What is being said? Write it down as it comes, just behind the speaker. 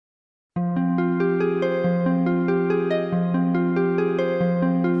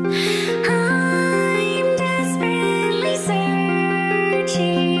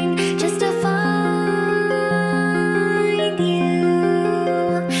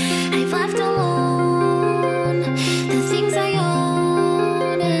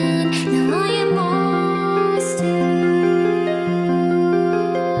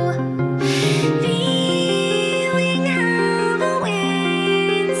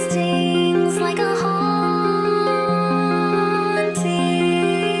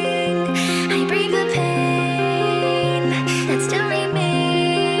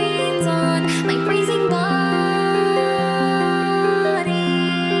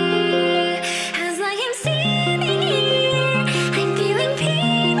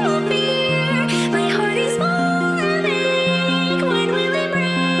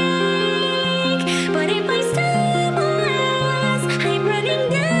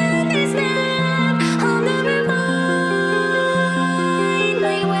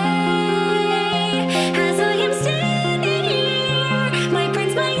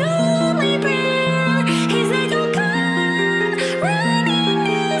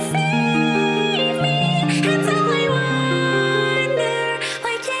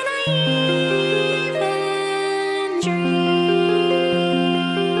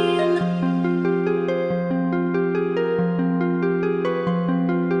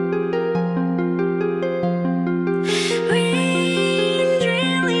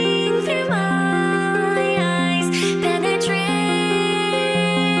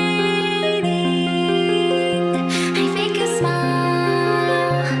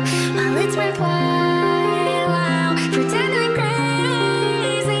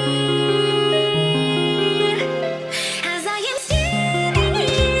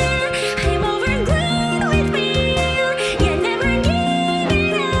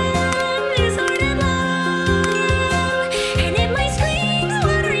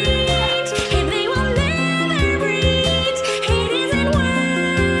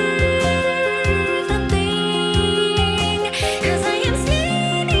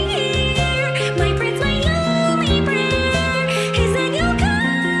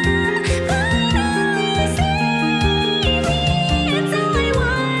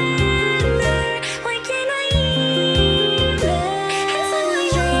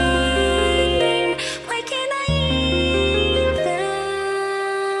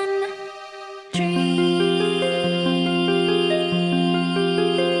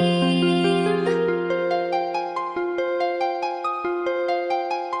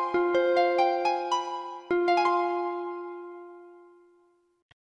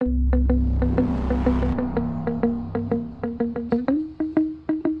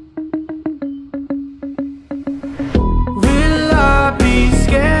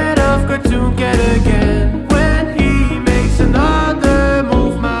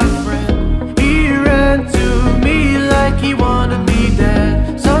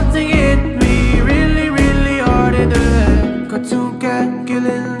get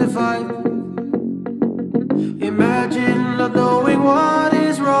killing the vibe. Imagine not knowing what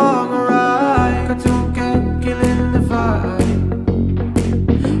is wrong or right. Cartoon cat killing the vibe.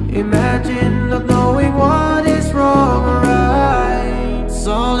 Imagine not knowing what is wrong or right. It's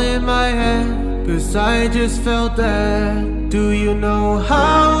all in my head, 'cause I just felt that. Do you know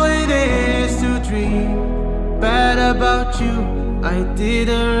how it is to dream bad about you? I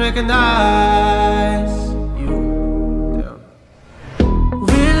didn't recognize you. Damn.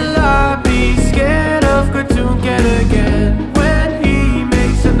 Will I be scared of Cartoon Cat again when he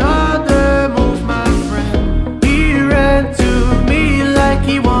makes another move, my friend? He ran to me like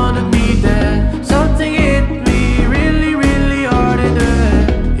he wanted me dead. Something hit me really, really hard in the head.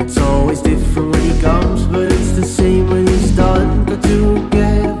 It's always different when he comes, but it's the same when he's done. Cartoon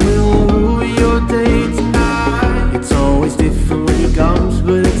Cat will ruin your day tonight. It's always different when he comes,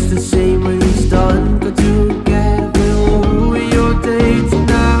 but it's the same when he's done. Cartoon Cat will ruin your day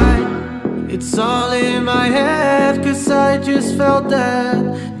tonight. It's all in my head, 'cause I just felt that.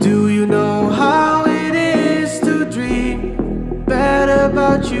 Do you know how it is to dream bad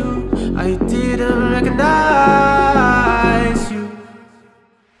about you? I didn't recognize you.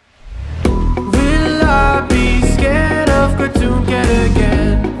 Will I be scared of Cartoon Cat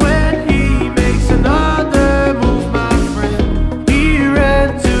again when he makes another move, my friend? He ran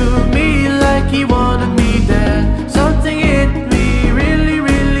to me like he wanted me dead. Something hit me really,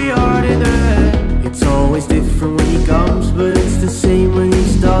 really hard in the head. It's always different when he comes, but it's the same when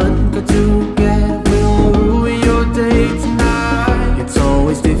he's done. Cartoon Cat will ruin your day tonight. It's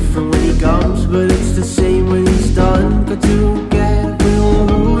always different when he comes, but it's the same when he's done. Cartoon Cat will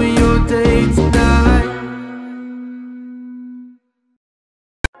ruin your day tonight.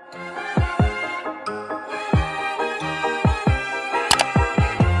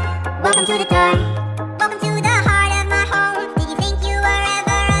 Welcome to the door. Welcome to the heart of my home. Did you think you were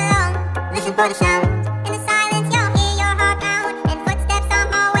ever alone? Listen for the sound. In the silence you'll hear your heart pound, and footsteps I'm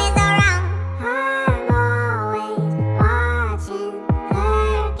always around. I'm always watching,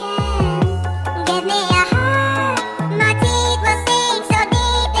 lurking. Give me a heart. My teeth will sink so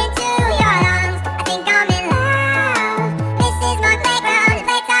deep into your lungs. I think I'm in love. This is my playground. The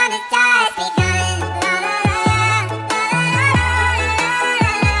playtime has just begun. La la la la la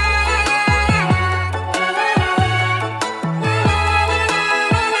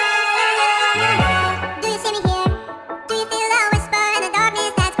Do you see me here? Do you feel the whisper in the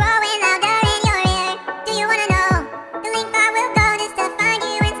darkness that's growing louder in your ear? Do you wanna know the length I will go just to find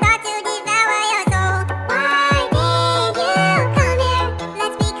you and start to devour your soul? Why did you come here?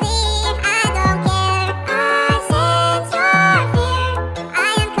 Let's be clear, I don't care. I sense your fear.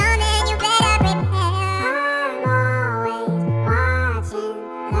 I am coming, you better prepare. I'm always watching,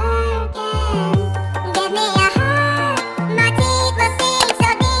 lurking. Give me a heart. My teeth will sink so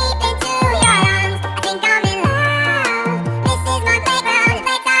deep into your lungs. I think I'm in love. This is my playground. The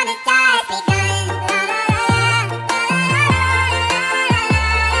playtime has just begun. La la la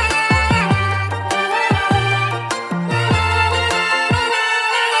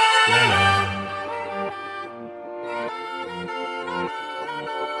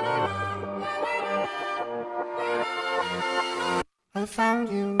I found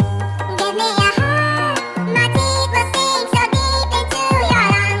you. Give me a heart. My teeth will sink so deep into your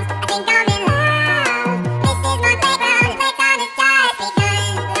lungs. I think I'm in love. This is my playground. The playtime has just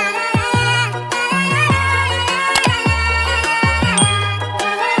begun. La la la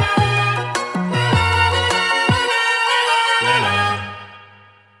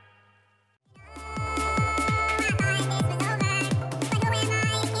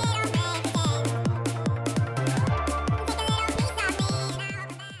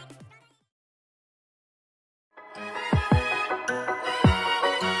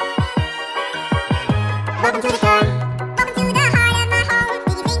Welcome to the door. Welcome to the heart of my home.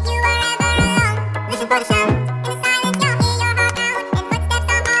 Did you think you were ever alone? Listen for the sound. In the silence you'll hear your heart pound, and footsteps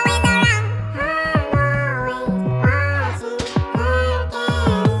I'm always around. I'm always watching,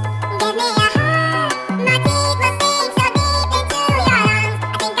 lurking. Give me a heart. My teeth will sink so deep into your lungs.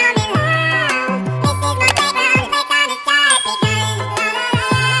 I think I'm in love. This is my playground. The playtime has just begun. La la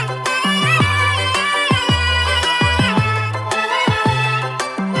la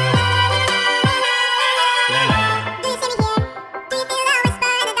Do you see me here? Do you feel the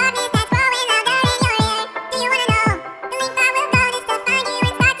whisper in the darkness that's growing louder in your ear? Do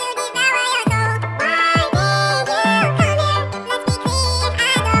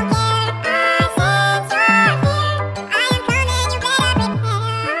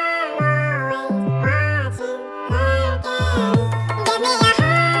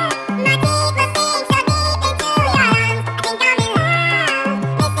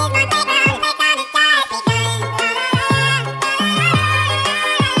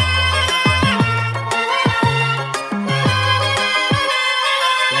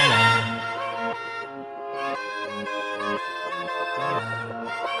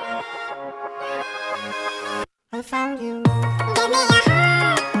I found you. Give me a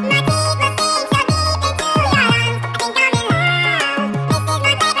heart, my teeth will sink so deep into your lungs. I think I'm in love. This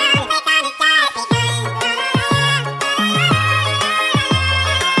is my playground, playtime has just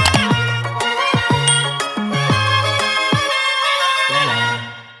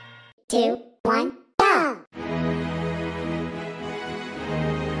begun. 2, 1, go!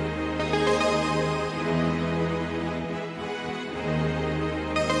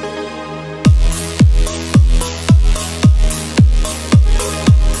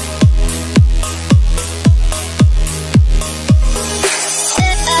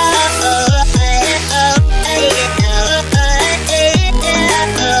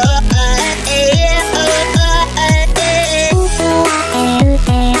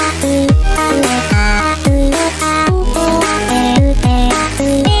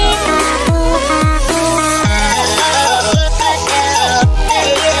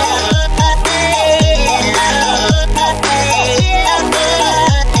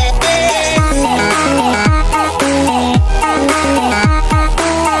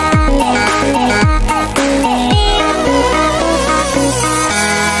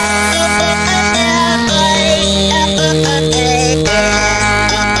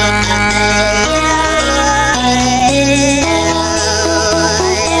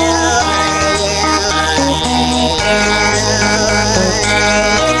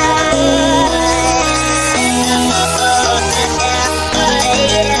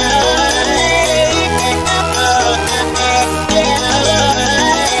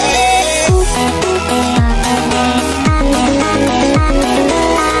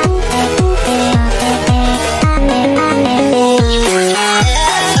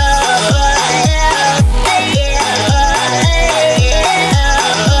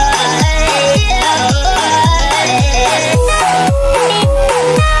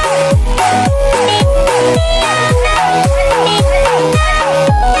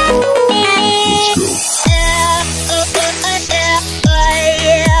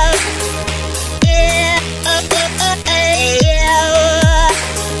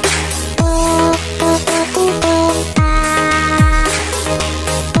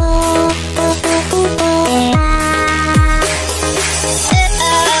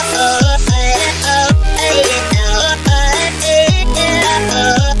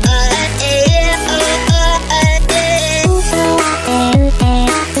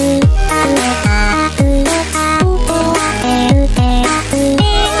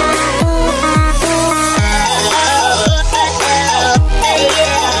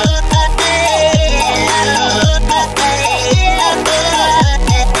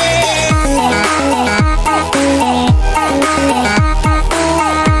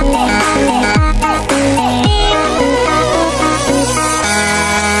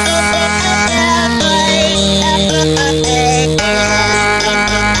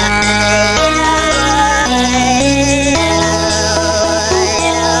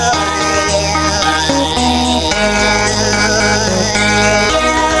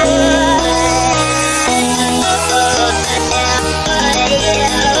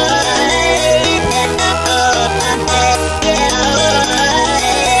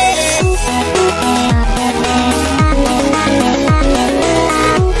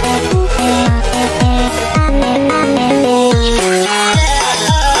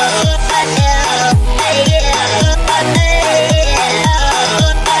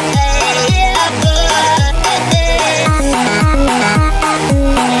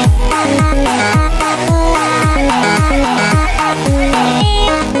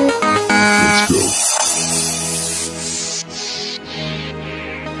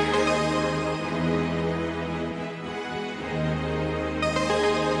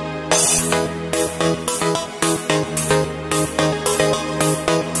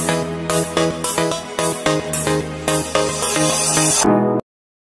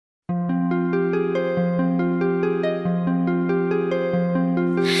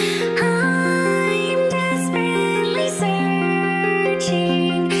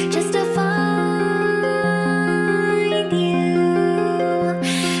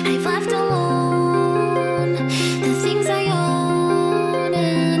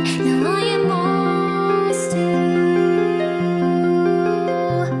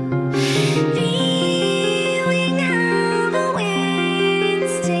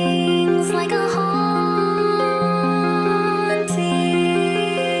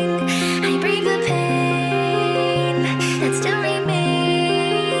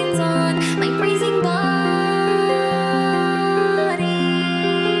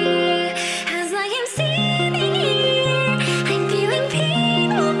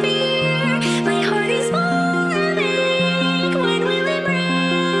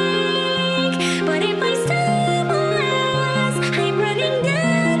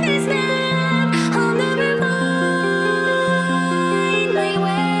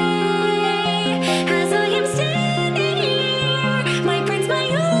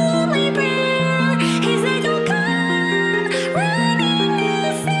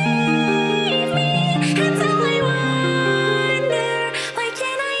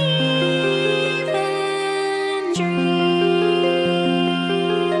 even dream?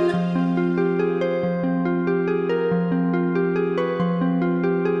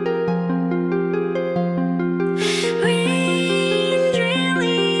 Rain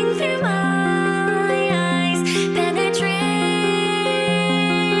drilling through my eyes, penetrating.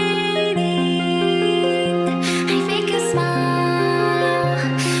 I fake a smile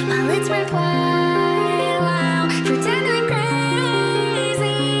while it's worthwhile. I'll pretend I'm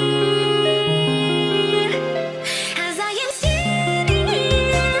crazy as I am standing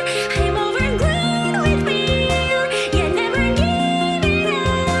here. I'm overgrown with fear, yet never giving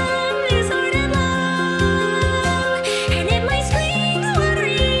up this sort of love. And if my screams would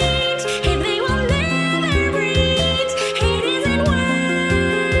reach, if they will never reach, it isn't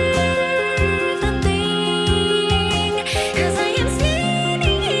worth a thing. As I am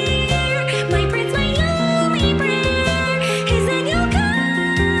standing here, my prince, my only prayer is that you'll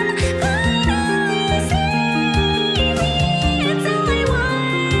come finally save me. And so I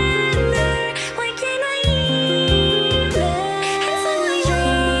wonder, why can't I even? And so I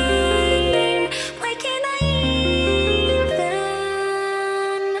wonder, why can't I even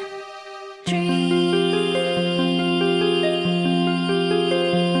dream?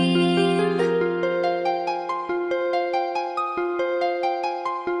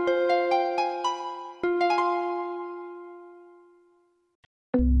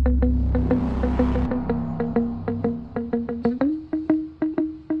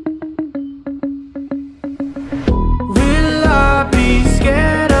 Will I be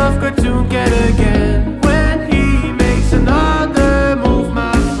scared of Cartoon Cat again when he makes another move,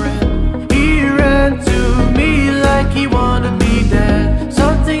 my friend? He ran to me like he wanted me dead.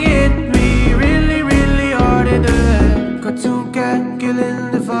 Something hit me really, really hard in the head. Cartoon Cat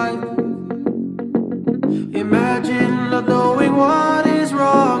killing the vibe. Imagine not knowing what is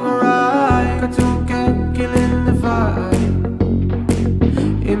wrong or right. Cartoon Cat killing the vibe.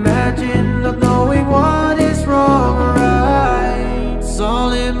 Imagine not knowing what is wrong or right. It's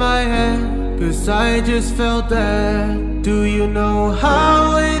all in my head, 'cause I just felt that. Do you know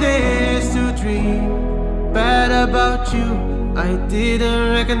how it is to dream bad about you? I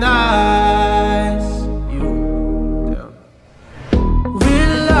didn't recognize you. Damn.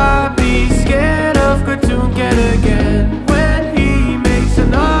 Will I be scared of Cartoon Cat again when he makes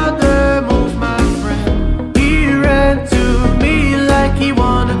another move, my friend? He ran to me like he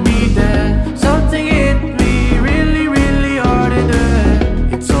wanted me dead. Something hit me really, really hard in the head.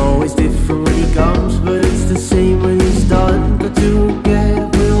 It's always different when he comes, but it's the same when he's done. Cartoon Cat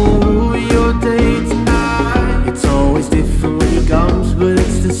will ruin your day tonight. It's always different when he comes, but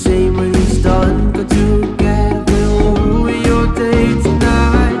it's the same when he's done. Cartoon Cat will ruin your day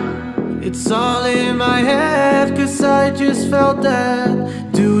tonight. It's all in my head, 'cause I just felt that.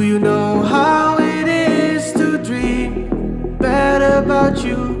 Do you know how it is to dream bad about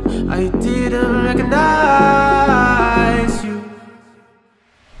you? I didn't recognize you.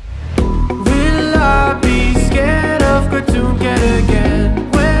 Will I be scared of Cartoon Cat again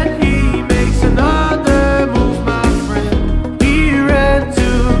when he makes another move, my friend? He ran to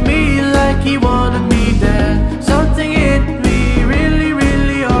me like he wanted me dead. Something hit me really,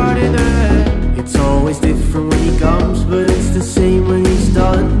 really hard in the head. It's always different when he comes, but it's the same when he's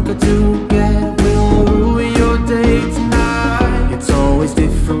done. Cartoon Cat will ruin your day tonight. It's always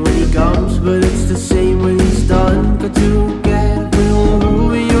different when he comes, but it's the same when he's done. Cartoon Cat will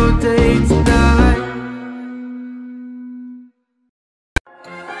ruin your day tonight.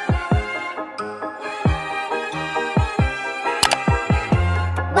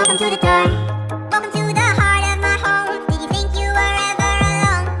 Welcome to the door. Welcome to the heart of my home. Did you think you were ever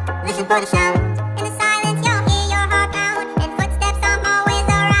alone? Listen for the sound. In the silence, you'll hear your heart pound, and footsteps I'm always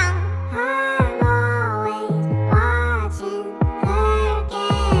around. I'm always watching,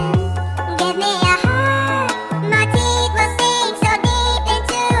 lurking. Give me a hug. My teeth will sink so deep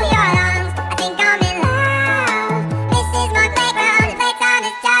into your lungs. I think I'm in love. This is my playground. Playtime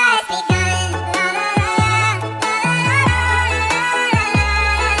has just begun. La la la la la la la la la la.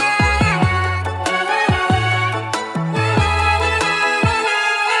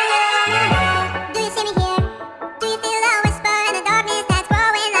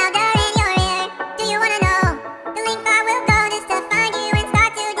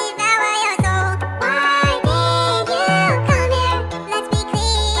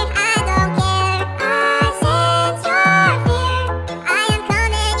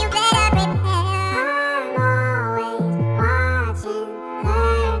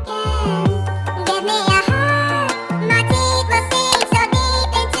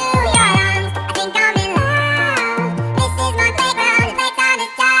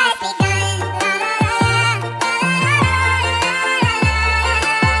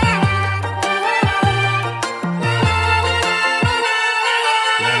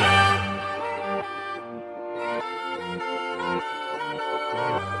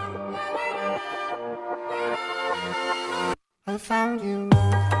 found you.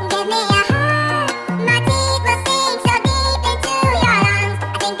 Give me your heart, my teeth will sink so deep into your lungs.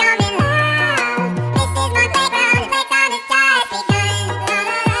 I think I'm in love. This is my playground, playtime has just begun.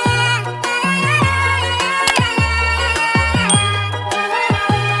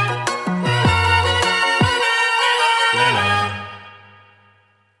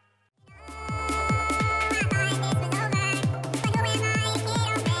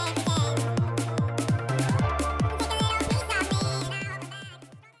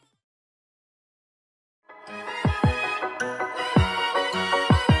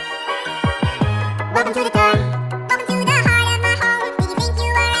 Welcome to the town. Welcome to the heart of my home. Did you think you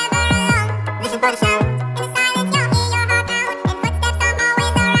were ever alone? Listen for the sound. In the silence you'll hear your heart pound. And footsteps I'm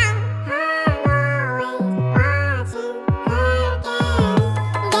always around. I'm always watching, lurking.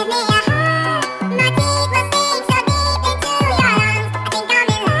 Give me your heart. My teeth will sink so deep into your lungs. I think I'm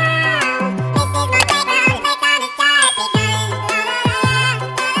in love. This is my playground. Playtime has just begun.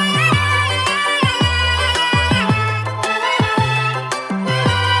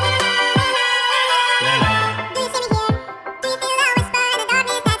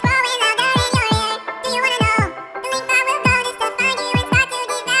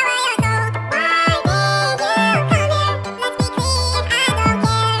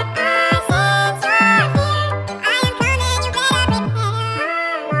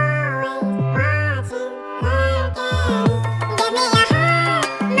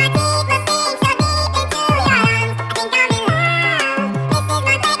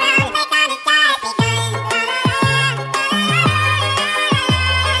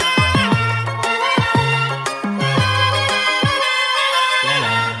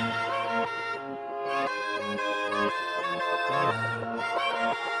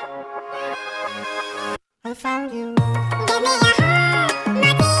 I found you. Give me your heart,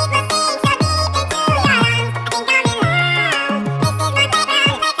 my teeth will sink so deep into your lungs. I think I'm in love. This is my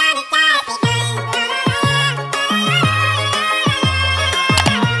playground, playtime has just begun.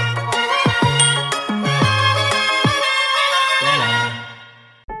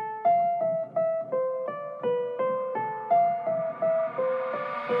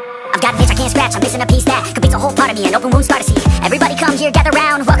 I've got an itch I can't scratch, I'm missing a piece that completes a whole part of me, an open wound scar to see. Everybody come here, gather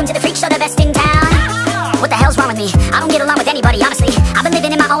round, welcome to the freak show, the best in town. What the hell's wrong with me? I don't get along with anybody, honestly. I've been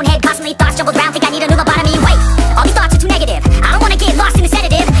living in my own head, constantly thoughts jumbled round, think I need a new lobotomy. Wait, all these thoughts are too negative, I don't wanna get lost in the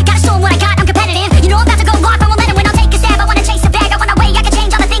sedative. Gotta show 'em what I got, I'm competitive. You know I'm about to go off, I won't let 'em win, I'll take a stab. I wanna chase the bag, I wanna weigh, I can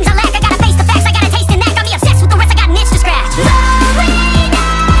change all the things I lack. I gotta face the facts, I gotta taste and that. Got me obsessed with the rest, I got an itch to scratch.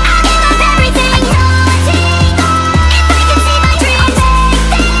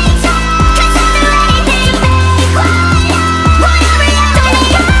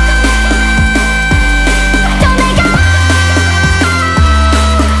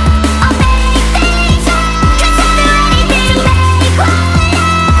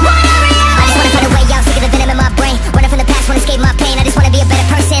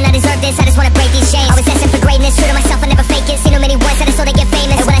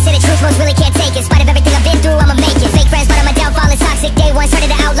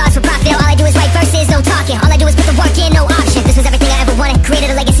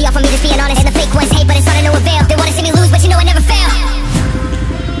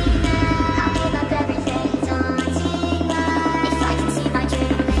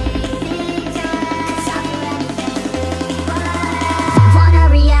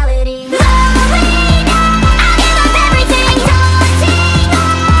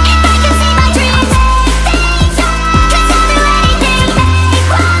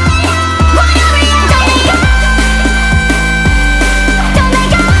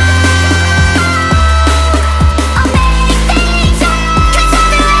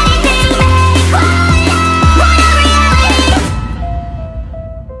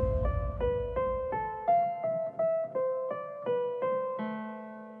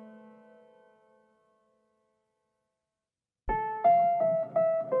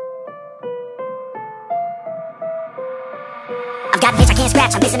 I've got an itch I can't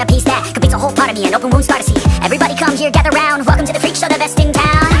scratch, I'm missing a piece that completes a whole part of me, an open wound scar to see. Everybody come here, gather round, welcome to the freak show, the best in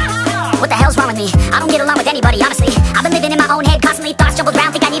town. What the hell's wrong with me? I don't get along with anybody, honestly. I've been living in my own head, constantly thoughts jumbled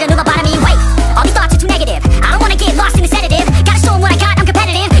round, think I need a new lobotomy. Wait, all these thoughts are too negative, I don't wanna get lost in the sedative. Gotta show 'em what I got, I'm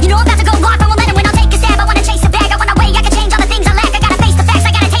competitive. You know I'm about to go off, I won't let 'em win, I'll take a stab. I wanna chase the bag, I wanna weigh, I can change all the things I lack. I gotta face the facts,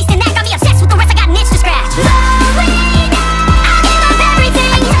 I gotta taste and that. Got me obsessed with the rest, I got an itch to scratch.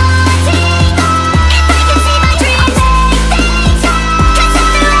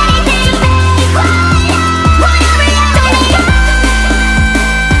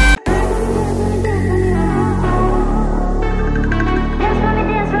 Just wanna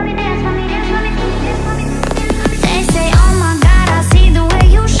do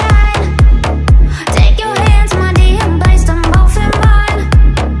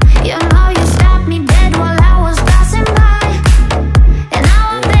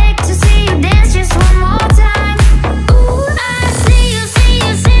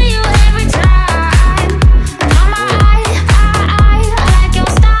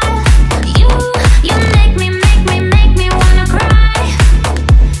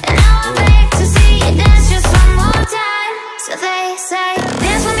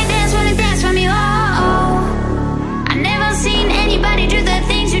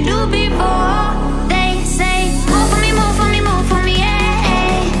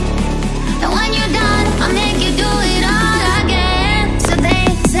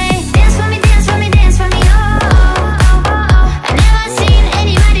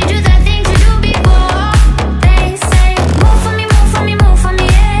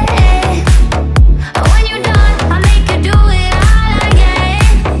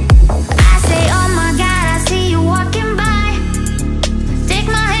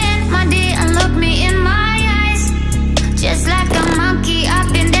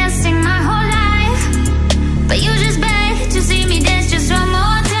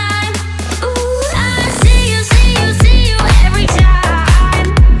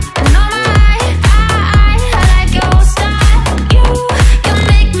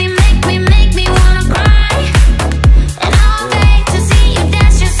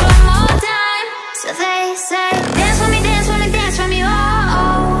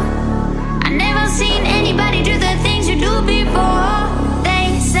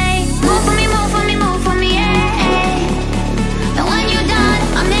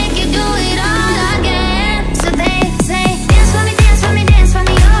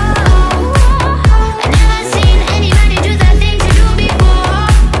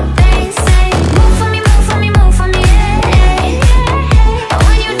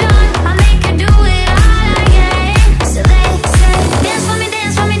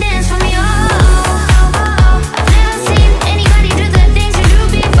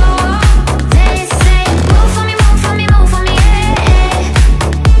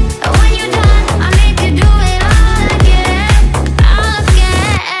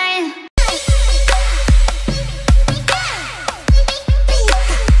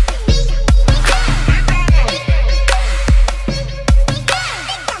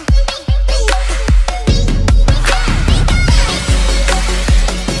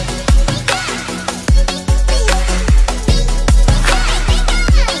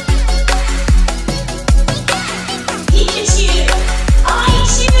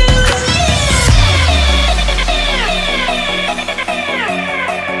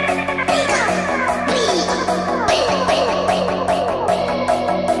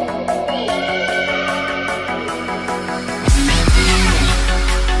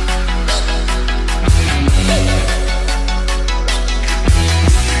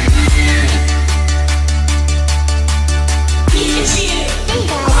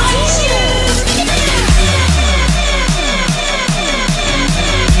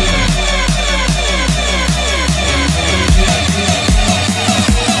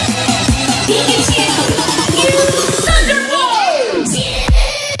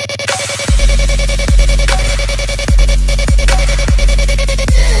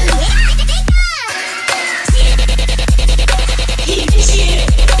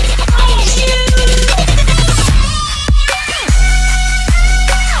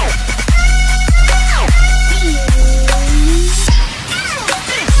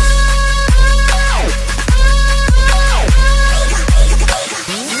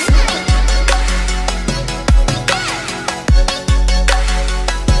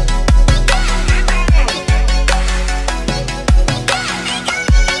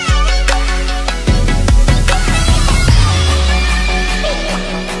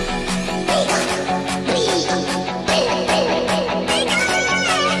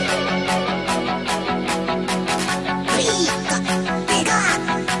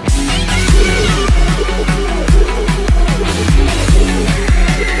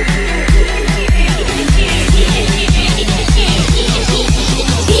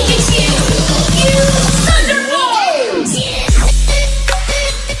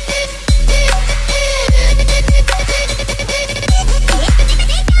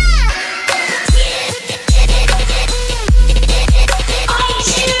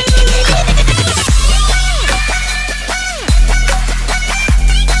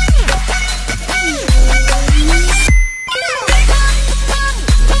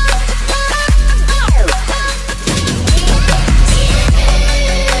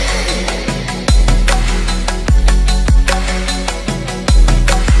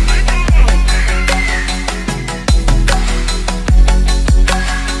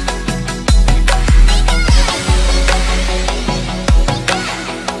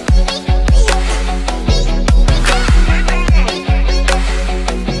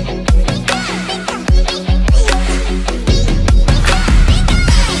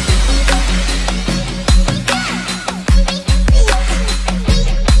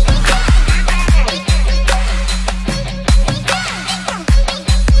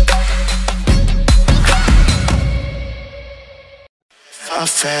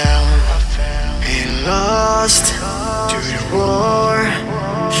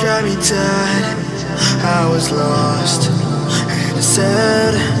got me tired. I was lost, and I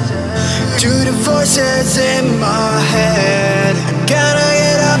said to the voices in my head, I gotta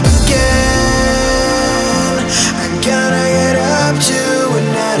get up again. I gotta get up to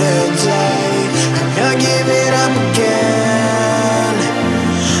another day. I'm not giving up again.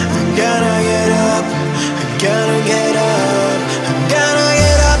 I gotta get up. I gotta get up. I gotta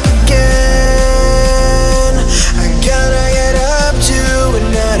get up again. I gotta get up to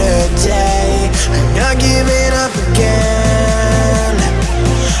another day. I'm not giving up again.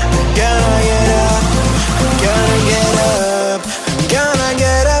 I gotta get up. I gotta get up. I gotta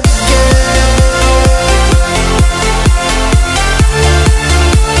get up again.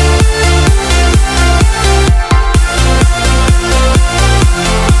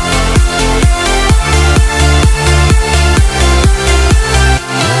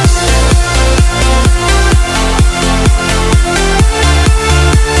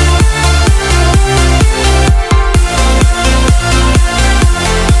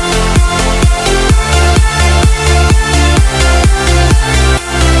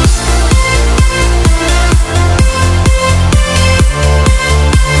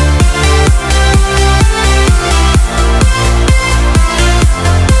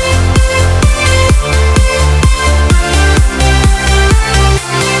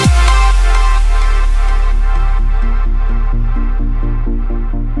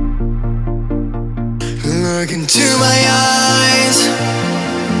 Look into my eyes.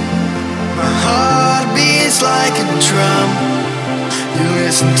 My heart beats like a drum. You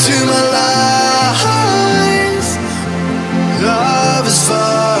listen to my lies. Love is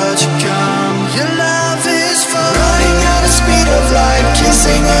far to come. Your love is far. Running at the speed of light,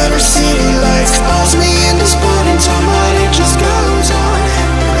 kissing under city lights. Calls me in this morning time, but it just goes on.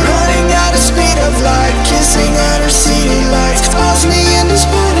 Running at the speed of light, kissing under city lights. Calls me in this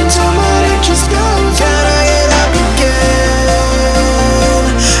morning time, but it just goes on. Gotta get up again.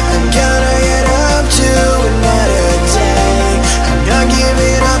 I gotta get up to another day. I'm not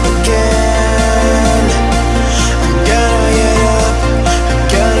giving up again.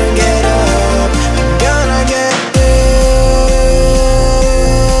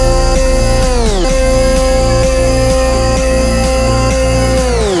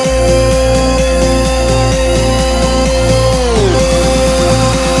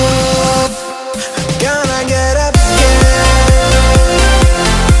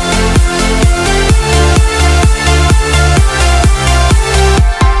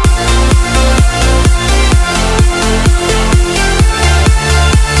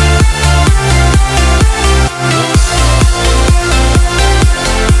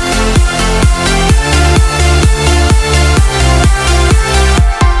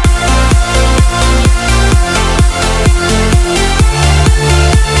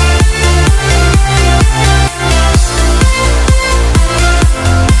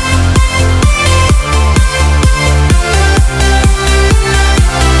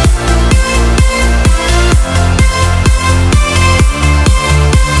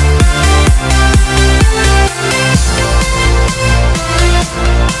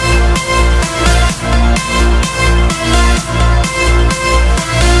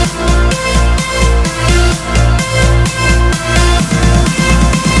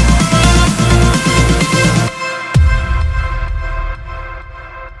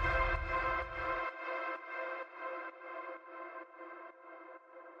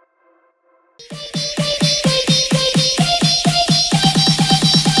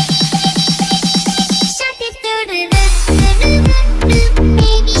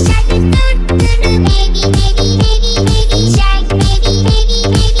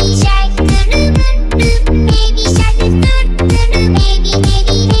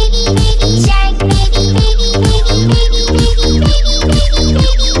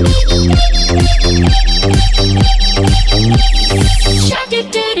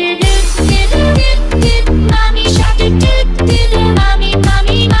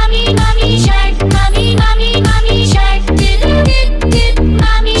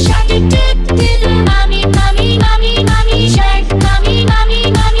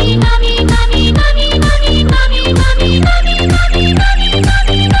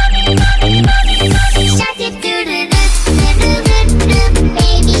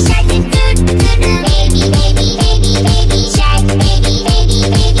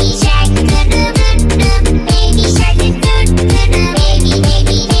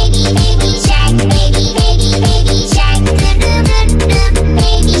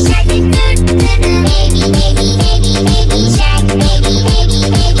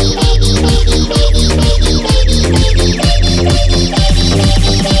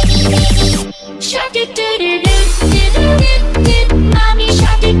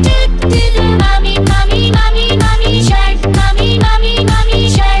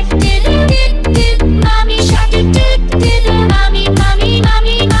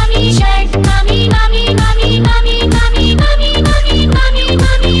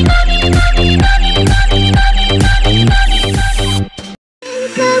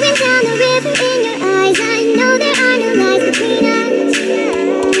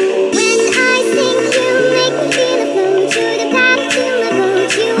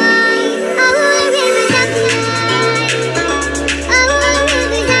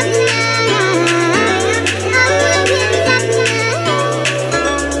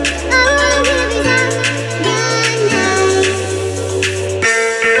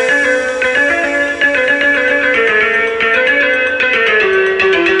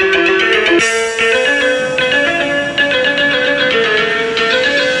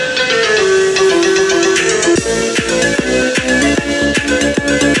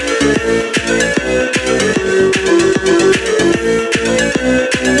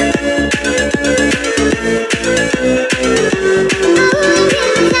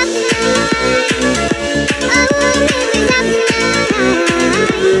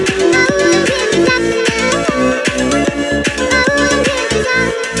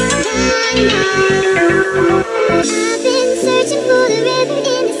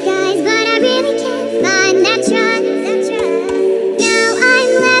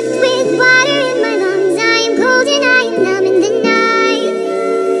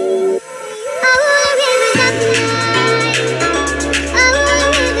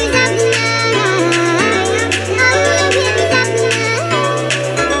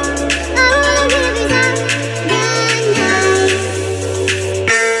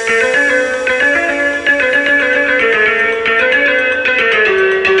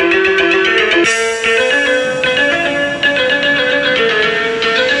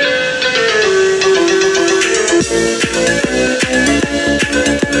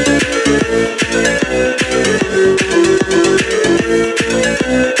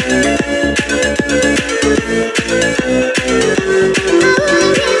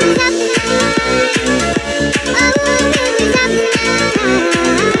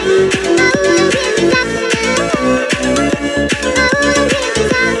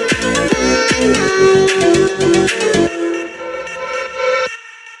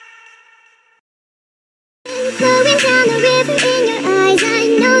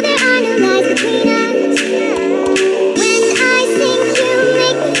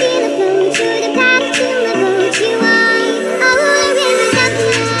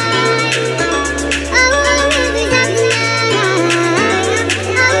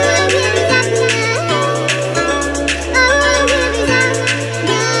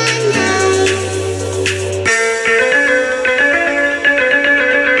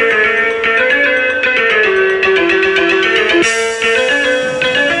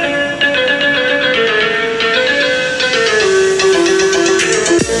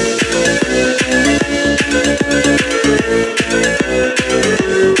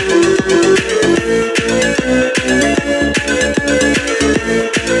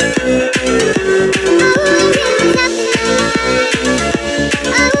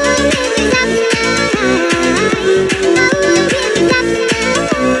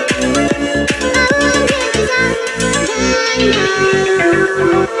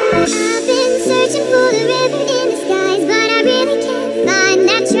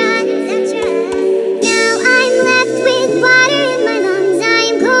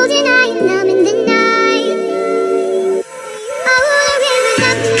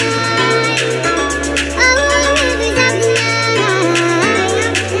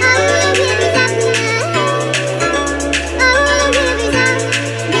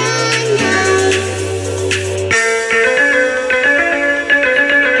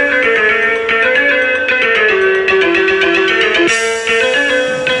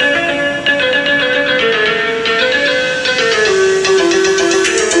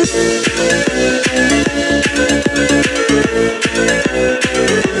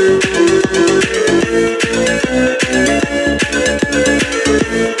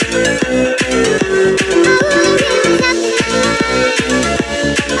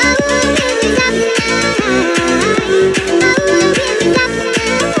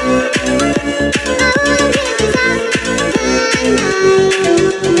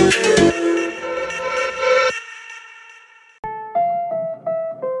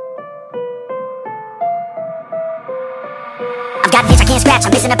 scratch,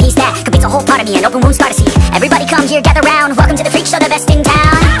 I'm missing a piece that completes a whole part of me, an open wound scar to see. Everybody come here, gather round, welcome to the freak show, the best in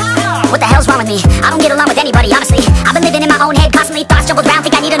town. What the hell's wrong with me? I don't get along with anybody, honestly. I've been living in my own head, constantly thoughts jumbled round,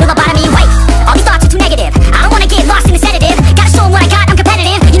 think I need a new lobotomy. Wait, all these thoughts are too negative, I don't wanna get lost in the sedative. Gotta show 'em what I got, I'm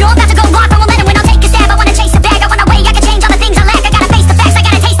competitive. You know I'm about to go off, I won't let 'em win, I'll take a stab. I wanna chase a bag, I wanna weigh, I can change all the things I lack. I gotta face the facts, I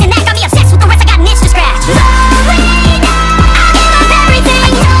gotta taste and that. Got me obsessed with the rest, I got an itch to scratch. I give up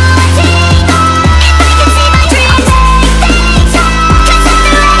everything, if I can see my dreams, things could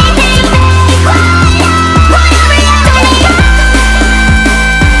do anything, make whatever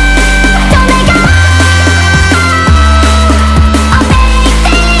don't make up. I'll make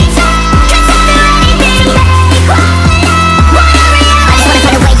things up, could do anything, make whatever. I just wanna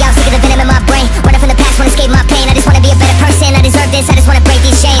find a way out, sick of the venom in my brain. Running from the past, wanna escape my pain. I just wanna be a better person, I deserve this, I just wanna break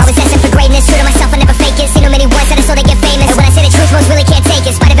these chains. I was destined for greatness, true to myself, I never fake it. Seen too many ones that are so they get famous. And when I say the truth, most really can't take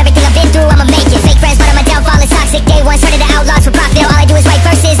it. In spite of everything I've been through, I'ma make it. Fake friends, but on my downfall is toxic. Day one, started the outlaws for profit. All I do is write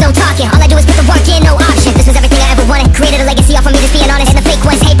verses, no talking. All I do is put the work in, no option. This was everything I ever wanted. Created a legacy off of me, just being honest. And the fake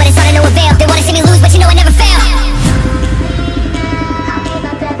ones hate, but it's all to no avail. They wanna see me lose, but you know I never fail. I'll give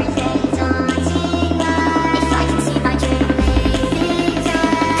up everything, if I can see my dream, things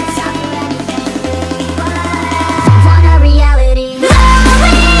could stop for anything. Want a reality? I'll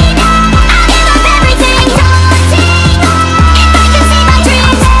give up everything, if I can see my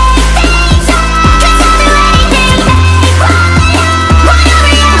dream, things could stop for anything. Want a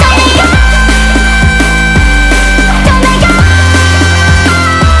reality? Don't make up.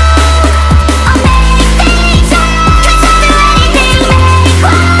 I'll make things up, could stop for anything.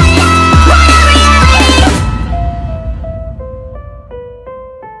 Want a reality?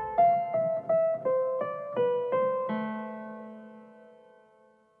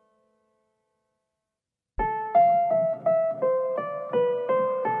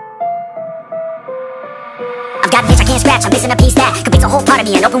 I've got an itch I can't scratch, I'm missing a piece that completes a whole part of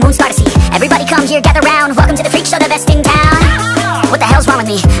me, an open wound scar to see. Everybody come here, gather round, welcome to the freak show, the best in town. What the hell's wrong with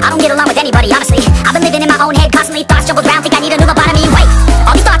me? I don't get along with anybody, honestly. I've been living in my own head, constantly thoughts jumbled round, think I need a new lobotomy. Wait,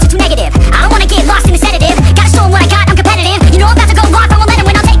 all these thoughts are too negative, I don't wanna get lost in the sedative. Gotta show 'em what I got, I'm competitive. You know I'm about to go off, I won't let 'em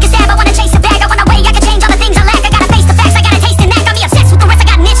win, I'll take a stab. I wanna chase a bag, I wanna weigh, I can change all the things I lack. I gotta face the facts, I gotta taste and that. Got me obsessed with the rest, I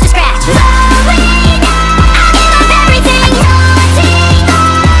got an itch to scratch. I give up everything, if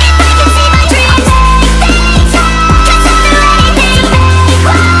I can see my dreams, things could stop for anything, make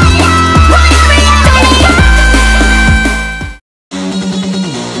whatever don't make up.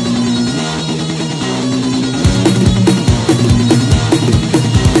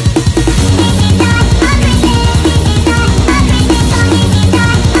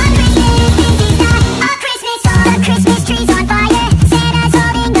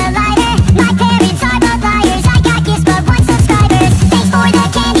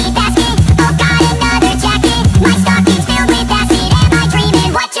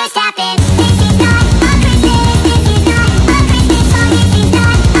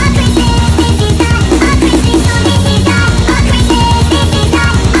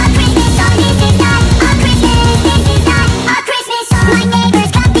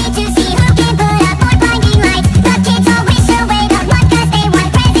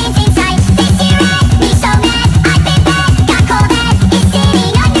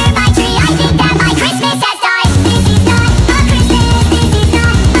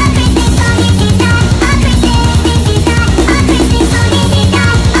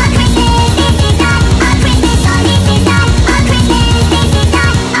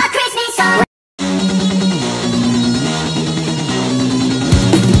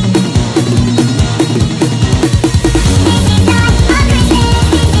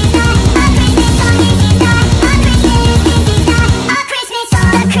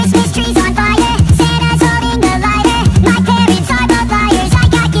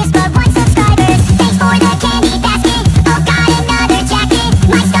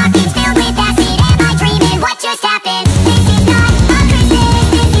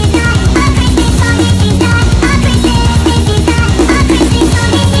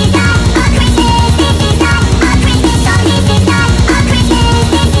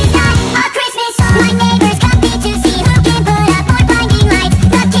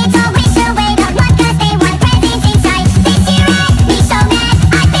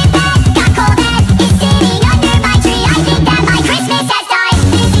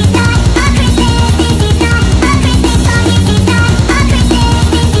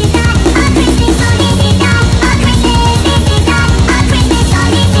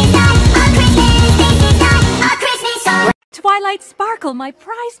 Twilight Sparkle, my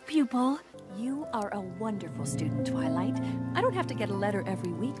prized pupil. You are a wonderful student, Twilight. I don't have to get a letter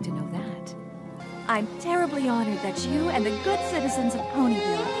every week to know that. I'm terribly honored that you and the good citizens of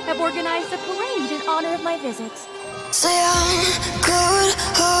Ponyville have organized a parade in honor of my visit. Say I'm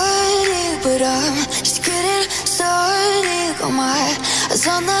good-hearted, but I'm just getting started. Got my eyes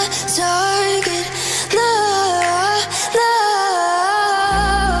on the target. No, no.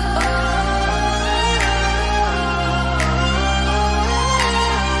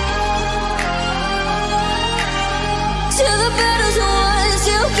 Till the battle's won,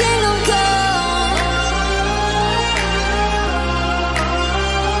 till kingdom come.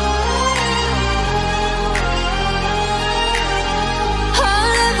 I'll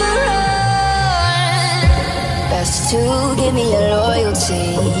never run. Best to give me your loyalty,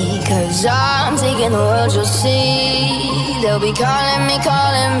 'cause I'm taking the world, you'll see. They'll be calling me,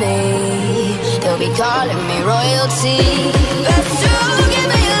 they'll be calling me royalty. Best to give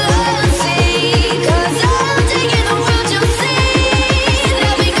me your loyalty, 'cause I'm taking the world, you'll see.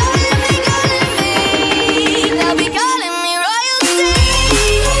 They'll be calling me, they'll be calling me royalty.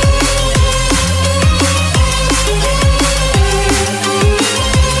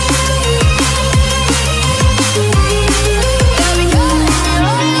 They'll be calling me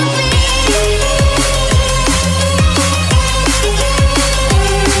royalty.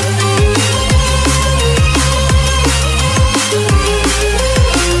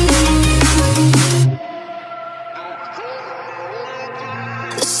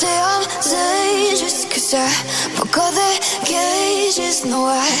 They say I'm dangerous 'cause I broke all the cages. No, I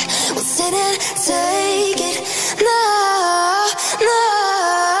won't sit and take it. No, no.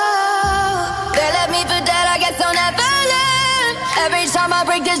 They left me for dead, I guess I'll never learn. Every time I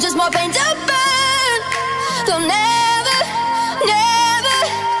break, there's just more pain to burn. They'll never, never,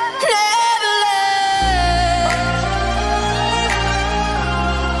 never learn.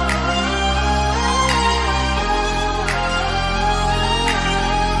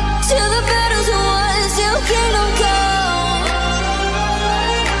 Till the battle's won, till kingdom come.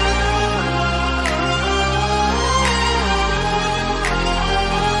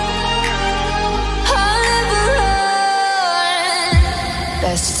 I'll never run.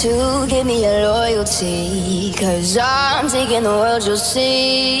 Best to give me your loyalty, 'cause I'm taking the world, you'll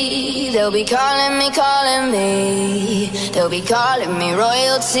see. They'll be calling me, they'll be calling me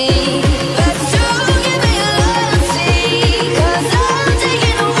royalty. Best